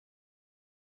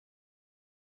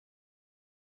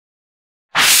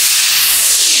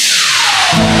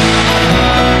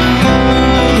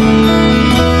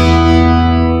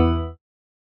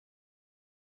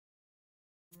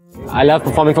I love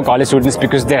performing for college students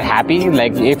because they're happy.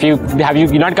 Like if you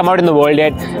not come out in the world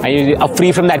yet and you are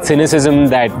free from that cynicism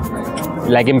that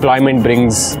like employment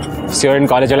brings. So you're in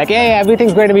college, you're like, hey,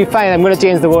 everything's going to be fine, I'm going to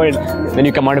change the world. Then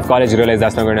you come out of college, you realize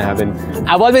that's not going to happen.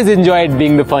 I've always enjoyed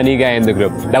being the funny guy in the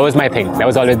group. That was my thing.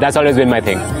 That's always been my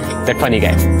thing. That funny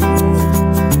guy.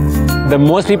 The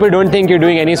most people don't think you're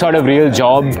doing any sort of real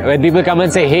job. When people come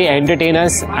and say, hey, entertain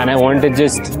us, and I want to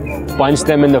just punch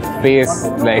them in the face,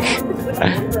 like,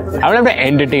 I don't have to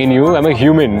entertain you, I'm a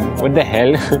human. What the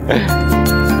hell?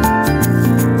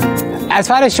 As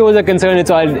far as shows are concerned,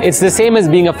 it's the same as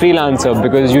being a freelancer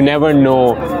because you never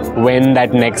know when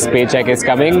that next paycheck is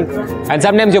coming. And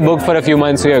sometimes you're booked for a few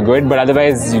months so you're good, but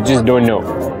otherwise you just don't know.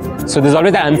 So there's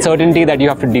always that uncertainty that you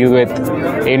have to deal with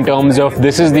in terms of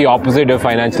this is the opposite of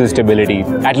financial stability,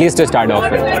 at least to start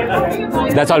off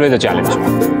with. That's always a challenge.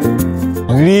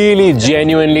 Really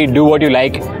genuinely do what you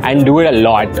like and do it a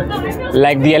lot.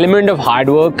 Like the element of hard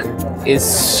work is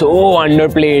so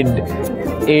underplayed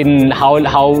in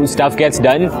how stuff gets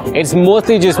done. It's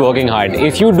mostly just working hard.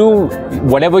 If you do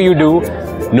whatever you do,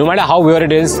 no matter how weird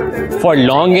it is, for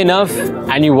long enough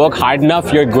and you work hard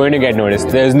enough, you're going to get noticed.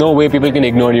 There's no way people can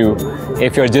ignore you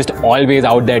if you're just always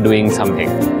out there doing something.